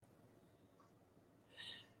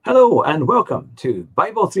Hello and welcome to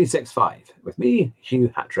Bible 365 with me,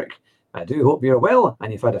 Hugh Hatrick. I do hope you're well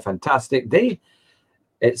and you've had a fantastic day.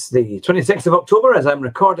 It's the 26th of October as I'm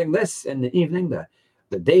recording this in the evening.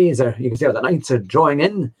 The days are, you can see how the nights are drawing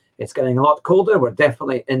in. It's getting a lot colder. We're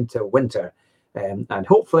definitely into winter. And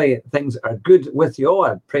hopefully things are good with you all.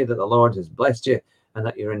 I pray that the Lord has blessed you and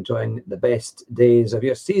that you're enjoying the best days of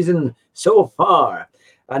your season so far.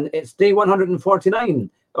 And it's day 149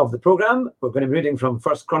 of the program. We're going to be reading from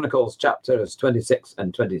 1 Chronicles chapters 26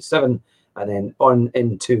 and 27, and then on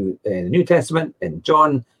into the New Testament in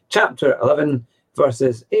John chapter 11,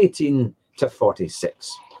 verses 18 to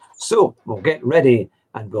 46. So we'll get ready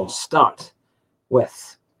and we'll start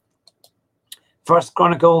with 1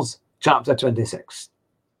 Chronicles chapter 26.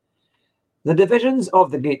 The divisions of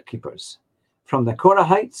the gatekeepers. From the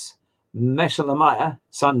Korahites, Meshelemiah,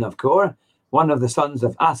 son of Kor, one of the sons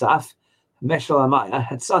of Asaph. Meshelemiah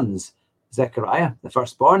had sons: Zechariah, the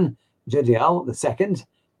firstborn, Jediel, the second,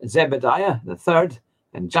 Zebediah, the third,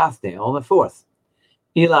 and Jathniel, the fourth,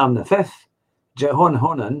 Elam, the fifth,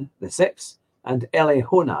 Jehonhanan, the sixth, and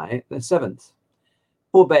Elihonai, the seventh.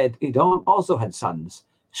 Obed-Edom also had sons: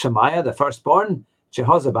 Shemaiah, the firstborn,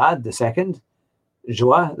 Jehozabad, the second,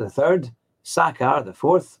 Joah, the third, Sakar, the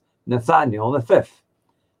fourth, Nathaniel, the fifth,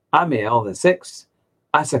 Amiel, the sixth,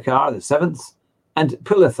 Issachar, the seventh, and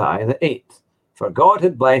Pulathai, the eighth, for God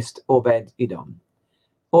had blessed Obed-Edom.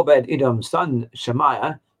 Obed-Edom's son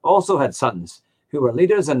Shemaiah also had sons, who were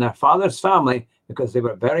leaders in their father's family because they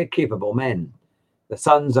were very capable men. The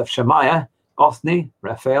sons of Shemaiah: Othni,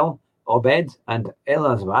 Raphael, Obed, and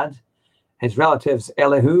Elazabad. His relatives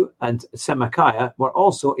Elihu and Semachiah were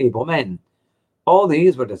also able men. All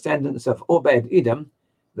these were descendants of Obed-Edom.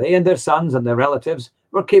 They and their sons and their relatives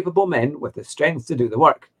were capable men with the strength to do the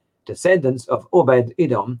work. Descendants of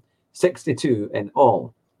Obed-Edom, 62 in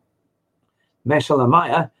all.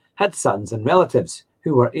 Meshelemiah had sons and relatives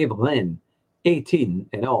who were able men, 18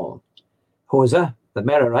 in all. Hosea, the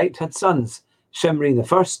Merarite, had sons: Shimri the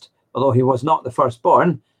first, although he was not the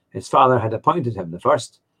firstborn, his father had appointed him the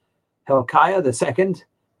first, Hilkiah the second,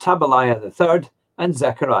 Tabaliah the third, and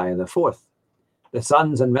Zechariah the fourth. The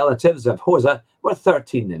sons and relatives of Hosea were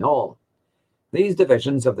 13 in all. These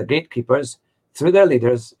divisions of the gatekeepers, through their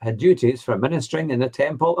leaders, had duties for ministering in the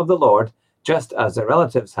temple of the Lord, just as their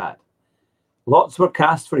relatives had. Lots were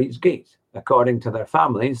cast for each gate, according to their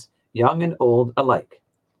families, young and old alike.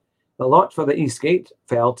 The lot for the east gate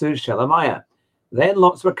fell to Shelemiah. Then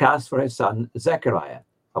lots were cast for his son Zechariah,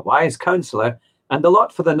 a wise counselor, and the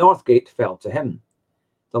lot for the north gate fell to him.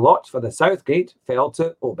 The lot for the south gate fell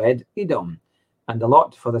to Obed-Edom, and the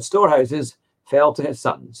lot for the storehouses fell to his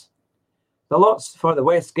sons. The lots for the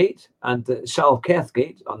west gate and the Shalketh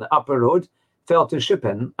gate on the upper road fell to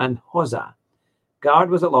Shuppim and Hosea. Guard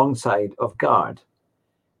was alongside of guard.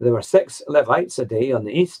 There were 6 Levites a day on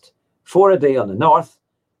the east, 4 a day on the north,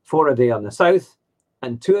 4 a day on the south,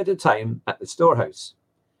 and 2 at a time at the storehouse.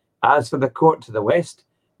 As for the court to the west,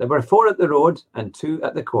 there were 4 at the road and 2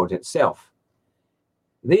 at the court itself.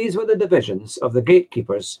 These were the divisions of the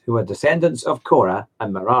gatekeepers who were descendants of Korah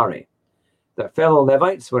and Merari. Their fellow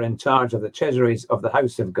Levites were in charge of the treasuries of the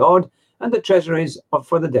house of God and the treasuries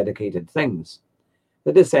for the dedicated things.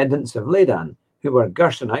 The descendants of Ladan, who were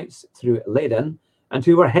Gershonites through Ladan, and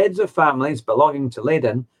who were heads of families belonging to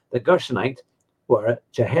Ladan, the Gershonite, were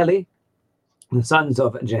Jeheli, the sons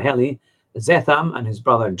of Jeheli, Zetham and his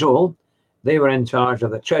brother Joel. They were in charge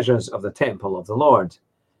of the treasures of the temple of the Lord.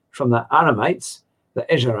 From the Aramites,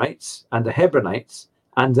 the Israelites, and the Hebronites,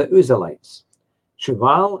 and the Uzalites.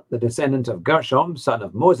 Shubal, the descendant of Gershom, son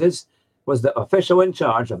of Moses, was the official in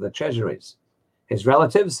charge of the treasuries. His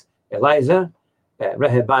relatives: Eliza,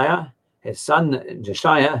 Rehabiah, his son;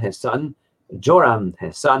 Jeshiah, his son; Joram,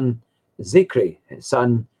 his son; Zikri, his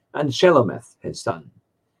son; and Shelomith, his son.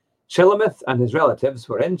 Shelomith and his relatives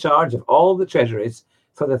were in charge of all the treasuries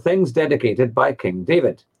for the things dedicated by King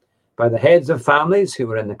David, by the heads of families who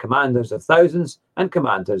were in the commanders of thousands and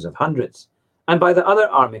commanders of hundreds, and by the other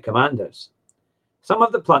army commanders. Some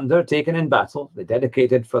of the plunder taken in battle they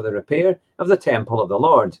dedicated for the repair of the temple of the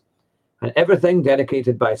Lord, and everything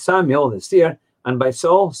dedicated by Samuel the seer, and by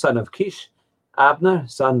Saul, son of Kish, Abner,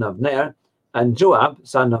 son of Ner, and Joab,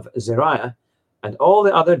 son of Zeruiah, and all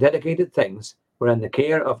the other dedicated things were in the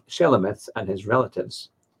care of Shelomith and his relatives.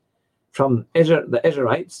 From the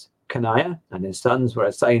Israelites, Caniah and his sons were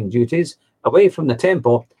assigned duties away from the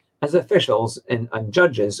temple as officials and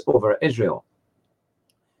judges over Israel.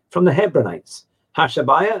 From the Hebronites,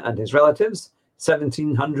 Hashabiah and his relatives,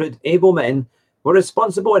 1,700 able men, were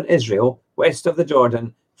responsible in Israel, west of the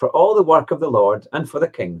Jordan, for all the work of the Lord and for the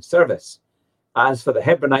king's service. As for the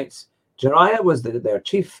Hebronites, Jeriah was their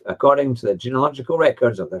chief according to the genealogical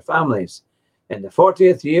records of their families. In the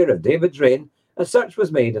 40th year of David's reign, a search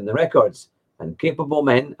was made in the records, and capable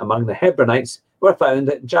men among the Hebronites were found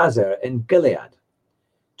at Jazer in Gilead.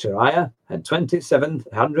 Jeriah had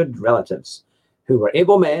 2,700 relatives, who were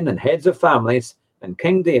able men and heads of families, and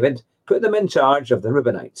King David put them in charge of the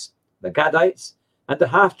Reubenites, the Gadites, and the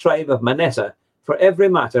half-tribe of Manasseh for every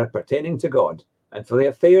matter pertaining to God and for the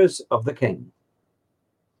affairs of the king.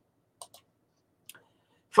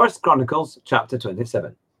 1 Chronicles chapter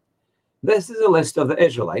 27. This is a list of the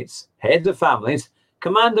Israelites, heads of families,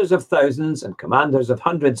 commanders of thousands and commanders of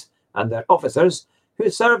hundreds, and their officers, who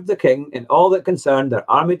served the king in all that concerned their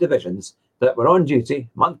army divisions that were on duty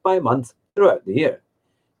month by month throughout the year.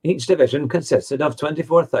 Each division consisted of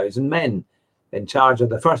 24,000 men. In charge of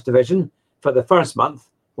the first division for the first month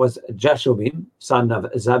was Jashobim, son of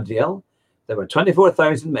Zabdiel. There were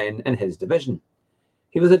 24,000 men in his division.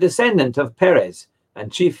 He was a descendant of Perez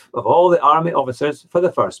and chief of all the army officers for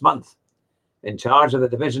the first month. In charge of the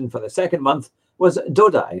division for the second month was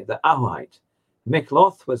Dodai the Ahohite.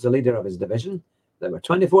 Mikloth was the leader of his division. There were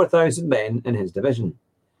 24,000 men in his division.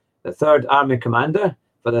 The third army commander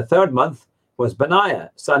for the third month was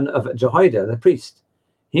Benaiah, son of Jehoiada the priest.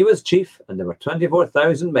 He was chief, and there were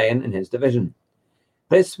 24,000 men in his division.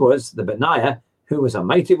 This was the Benaiah who was a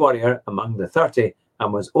mighty warrior among the 30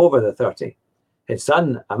 and was over the 30. His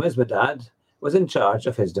son Amizmadad was in charge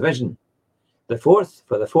of his division. The fourth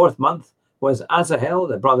for the fourth month was Asahel,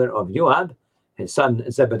 the brother of Joab. His son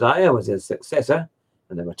Zebediah was his successor,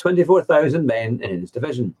 and there were 24,000 men in his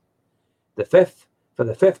division. The fifth for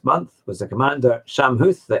the fifth month was the commander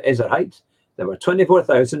Shamhuth the Izrahite. There were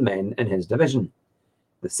 24,000 men in his division.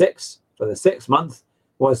 The sixth for the sixth month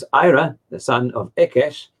was Ira, the son of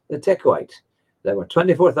Ikesh the Tekoite. There were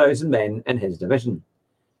 24,000 men in his division.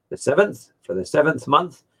 The seventh for the seventh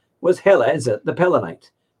month was Helez the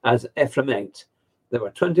Pelonite, as Ephraimite. There were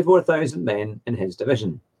 24,000 men in his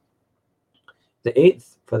division. The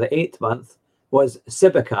eighth for the eighth month was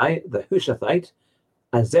Sibbecai the Hushathite,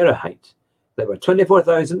 as Zerahite. There were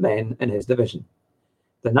 24,000 men in his division.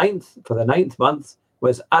 The ninth for the ninth month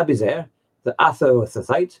was Abizer the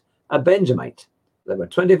Athothite, a Benjamite. There were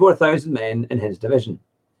 24,000 men in his division.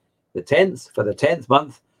 The 10th for the 10th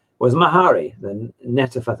month was Mahari the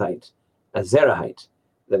Netophathite, a Zerahite.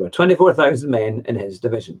 There were 24,000 men in his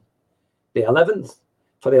division. The 11th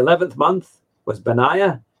for the 11th month was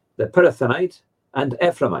Benaiah the Pirathonite and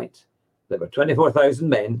Ephraimite. There were 24,000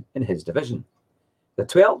 men in his division. The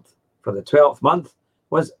 12th for the 12th month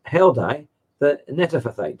was Heldai the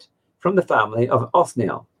Netophathite, from the family of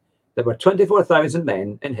Othniel. There were 24,000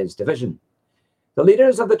 men in his division. The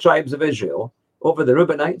leaders of the tribes of Israel over the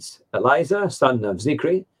Reubenites, Eliza, son of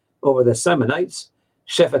Zichri; over the Simonites,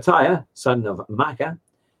 Shephatiah, son of Makkah;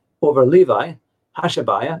 over Levi,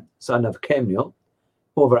 Hashabiah, son of Kemuel;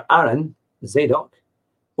 over Aaron, Zadok;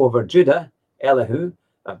 over Judah, Elihu,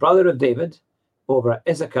 a brother of David; over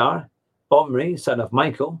Issachar, Omri, son of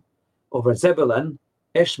Michael; over Zebulun,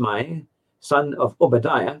 Ishmai, son of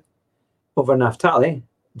Obadiah; over Naphtali,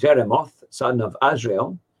 Jeremoth, son of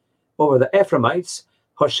Azrael; over the Ephraimites,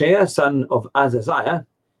 Hoshea, son of Azaziah;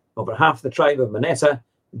 over half the tribe of Manasseh,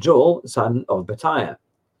 Joel, son of Betaiah;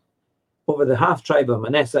 over the half tribe of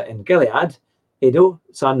Manasseh in Gilead, Edo,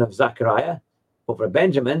 son of Zechariah; over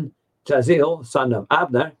Benjamin, Jaziel, son of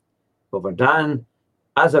Abner; over Dan,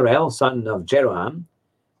 Azarel, son of Jeroham.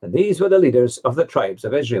 And these were the leaders of the tribes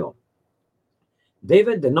of Israel.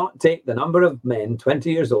 David did not take the number of men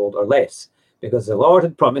 20 years old or less, because the Lord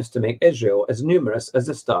had promised to make Israel as numerous as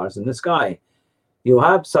the stars in the sky.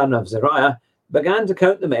 Joab, son of Zeruiah, began to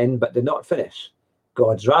count the men, but did not finish.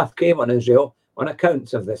 God's wrath came on Israel on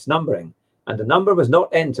account of this numbering, and the number was not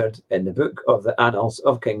entered in the book of the annals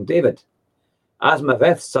of King David.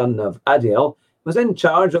 Asmaveth, son of Adiel, was in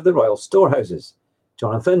charge of the royal storehouses.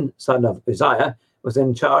 Jonathan, son of Uzziah, was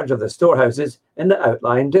in charge of the storehouses in the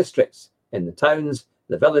outlying districts, in the towns,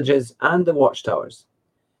 the villages, and the watchtowers.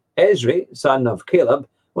 Ezri, son of Caleb,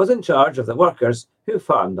 was in charge of the workers who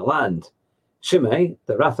farmed the land. Shimei,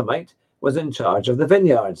 the Rathomite, was in charge of the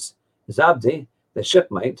vineyards. Zabdi, the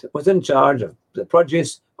Shipmite, was in charge of the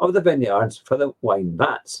produce of the vineyards for the wine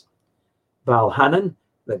vats. Baal-Hanan,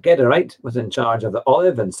 the Gederite, was in charge of the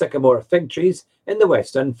olive and sycamore fig trees in the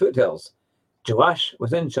western foothills. Joash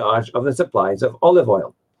was in charge of the supplies of olive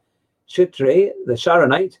oil. Shitri, the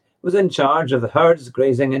Sharonite, was in charge of the herds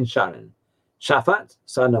grazing in Sharon. Shaphat,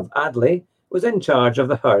 son of Adlai, was in charge of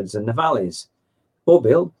the herds in the valleys.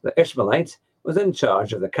 Obil, the Ishmaelite, was in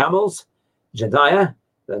charge of the camels. Jediah,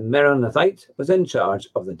 the Meronothite, was in charge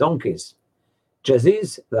of the donkeys.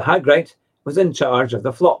 Jaziz, the Hagrite, was in charge of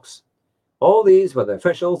the flocks. All these were the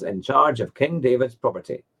officials in charge of King David's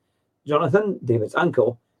property. Jonathan, David's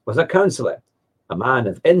uncle, was a counselor, a man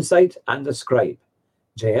of insight and a scribe.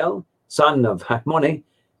 Jael, son of Hachmoni,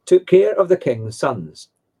 took care of the king's sons.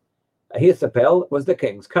 Ahithophel was the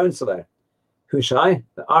king's counselor. Hushai,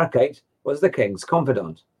 the Archite, was the king's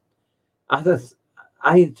confidant.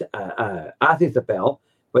 Ahithophel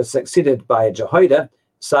was succeeded by Jehoiada,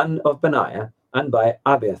 son of Benaiah, and by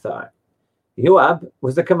Abiathar. Joab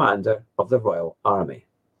was the commander of the royal army.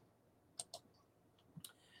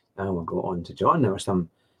 And we'll go on to John. There were some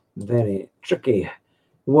very tricky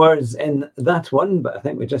words in that one, but I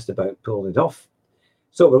think we just about pulled it off.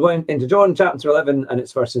 So we're going into John chapter 11, and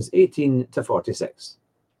it's verses 18 to 46.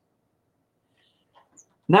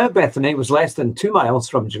 Now Bethany was less than 2 miles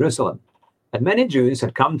from Jerusalem, and many Jews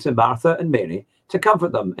had come to Martha and Mary to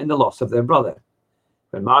comfort them in the loss of their brother.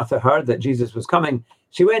 When Martha heard that Jesus was coming,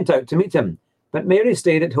 she went out to meet him, but Mary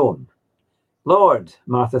stayed at home. Lord,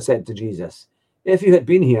 Martha said to Jesus, if you had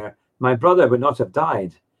been here, my brother would not have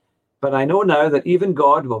died. But I know now that even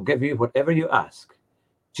God will give you whatever you ask.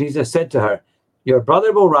 Jesus said to her, your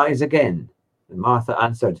brother will rise again. And Martha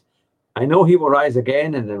answered, I know he will rise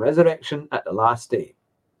again in the resurrection at the last day.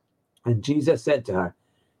 And Jesus said to her,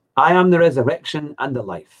 I am the resurrection and the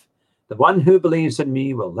life. The one who believes in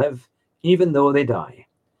me will live, even though they die.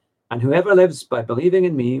 And whoever lives by believing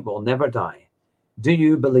in me will never die. Do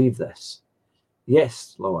you believe this?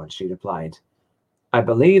 Yes, Lord, she replied. I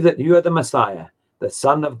believe that you are the Messiah, the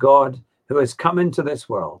Son of God, who has come into this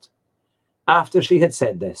world. After she had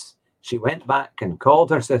said this, she went back and called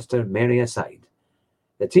her sister Mary aside.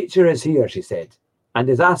 The teacher is here, she said, and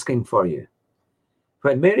is asking for you.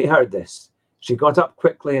 When Mary heard this, she got up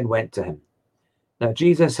quickly and went to him. Now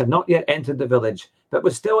Jesus had not yet entered the village, but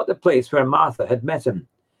was still at the place where Martha had met him.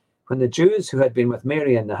 When the Jews who had been with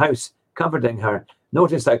Mary in the house, comforting her,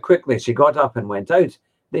 noticed how quickly she got up and went out,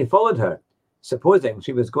 they followed her, supposing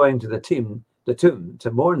she was going to the tomb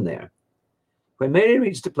to mourn there. When Mary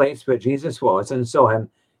reached the place where Jesus was and saw him,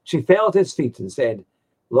 she fell at his feet and said,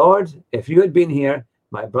 Lord, if you had been here,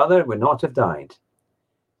 my brother would not have died.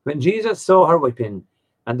 When Jesus saw her weeping,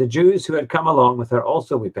 and the Jews who had come along with her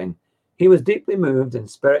also weeping, he was deeply moved in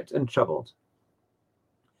spirit and troubled.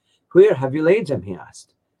 Where have you laid him? He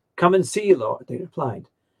asked. Come and see, Lord, they replied.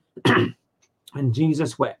 And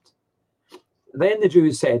Jesus wept. Then the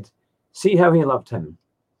Jews said, see how he loved him.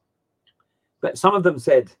 But some of them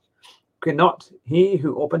said, could not he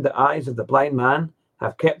who opened the eyes of the blind man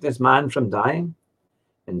have kept this man from dying?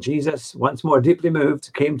 And Jesus, once more deeply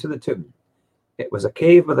moved, came to the tomb. It was a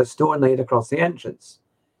cave with a stone laid across the entrance.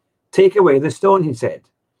 Take away the stone, he said.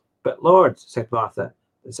 But Lord, said Martha,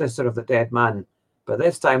 the sister of the dead man, by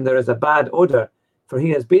this time there is a bad odor, for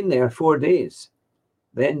he has been there 4 days.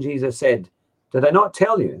 Then Jesus said, did I not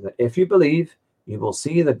tell you that if you believe, you will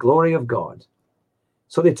see the glory of God?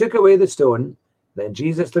 So they took away the stone. Then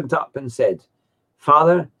Jesus looked up and said,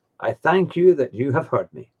 Father, I thank you that you have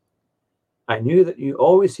heard me. I knew that you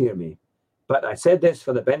always hear me, but I said this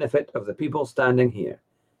for the benefit of the people standing here,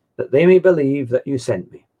 that they may believe that you sent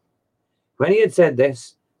me. When he had said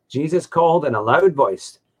this, Jesus called in a loud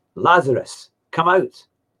voice, Lazarus, come out.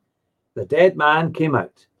 The dead man came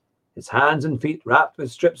out, his hands and feet wrapped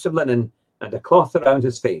with strips of linen and a cloth around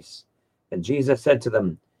his face. And Jesus said to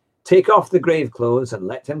them, take off the grave clothes and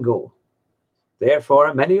let him go.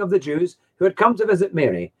 Therefore, many of the Jews who had come to visit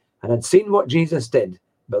Mary and had seen what Jesus did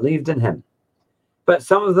believed in him. But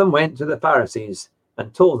some of them went to the Pharisees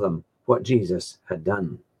and told them what Jesus had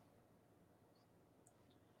done.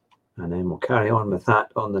 And then we'll carry on with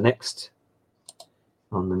that on the next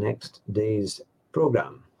day's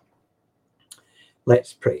program.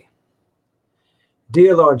 Let's pray.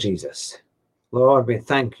 Dear Lord Jesus, Lord, we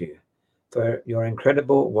thank you for your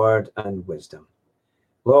incredible word and wisdom.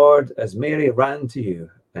 Lord, as Mary ran to you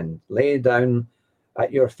and lay down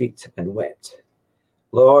at your feet and wept,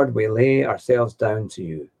 Lord, we lay ourselves down to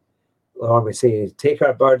you. Lord, we say, take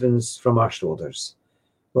our burdens from our shoulders.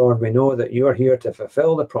 Lord, we know that you are here to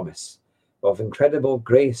fulfill the promise of incredible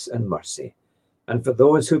grace and mercy. And for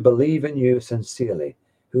those who believe in you sincerely,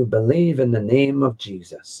 who believe in the name of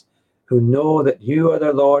Jesus, who know that you are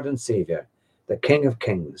their Lord and Savior, the King of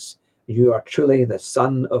Kings, you are truly the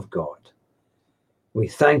Son of God. We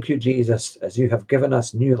thank you, Jesus, as you have given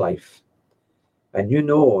us new life. And you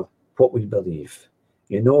know what we believe.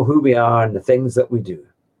 You know who we are and the things that we do.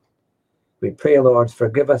 We pray, Lord,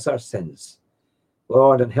 forgive us our sins.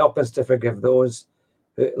 Lord, and help us to forgive those,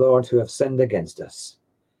 Lord, who have sinned against us.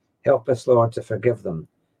 Help us, Lord, to forgive them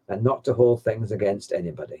and not to hold things against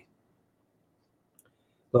anybody.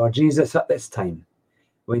 Lord Jesus, at this time,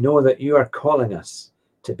 we know that you are calling us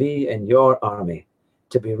to be in your army,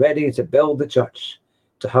 to be ready to build the church,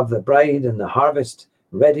 to have the bride and the harvest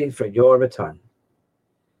ready for your return.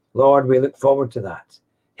 Lord, we look forward to that.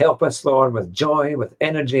 Help us, Lord, with joy, with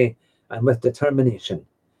energy, and with determination,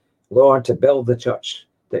 Lord, to build the church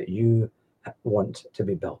that you want to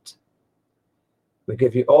be built. We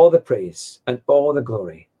give you all the praise and all the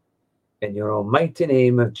glory in your almighty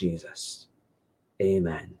name of Jesus.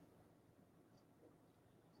 Amen.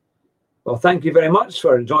 Well, thank you very much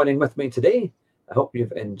for joining with me today. I hope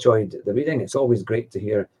you've enjoyed the reading. It's always great to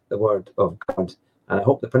hear the word of God. And I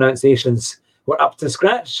hope the pronunciations were up to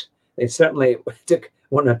scratch. They certainly took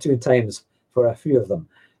 1 or 2 times for a few of them.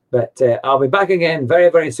 But I'll be back again very,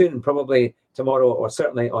 very soon, probably tomorrow or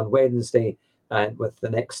certainly on Wednesday, and with the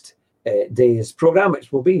next day's program,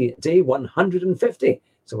 which will be day 150.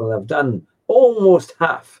 So we'll have done almost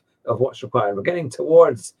half of what's required. We're getting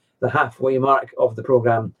towards the halfway mark of the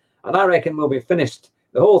program, and I reckon we'll be finished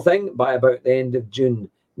the whole thing by about the end of June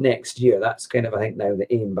next year. That's kind of, I think, now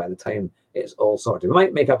the aim by the time it's all sorted. We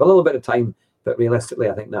might make up a little bit of time, but realistically,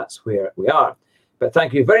 I think that's where we are. But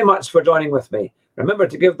thank you very much for joining with me. Remember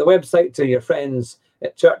to give the website to your friends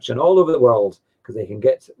at church and all over the world, because they can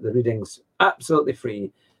get the readings absolutely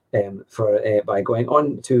free by going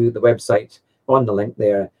on to the website on the link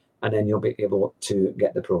there, and then you'll be able to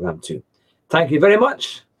get the program too. Thank you very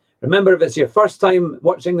much. Remember, if it's your first time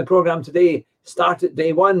watching the program today, start at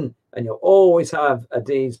day 1, and you'll always have a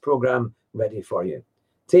day's program ready for you.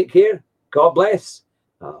 Take care. God bless.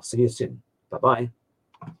 I'll see you soon. Bye-bye.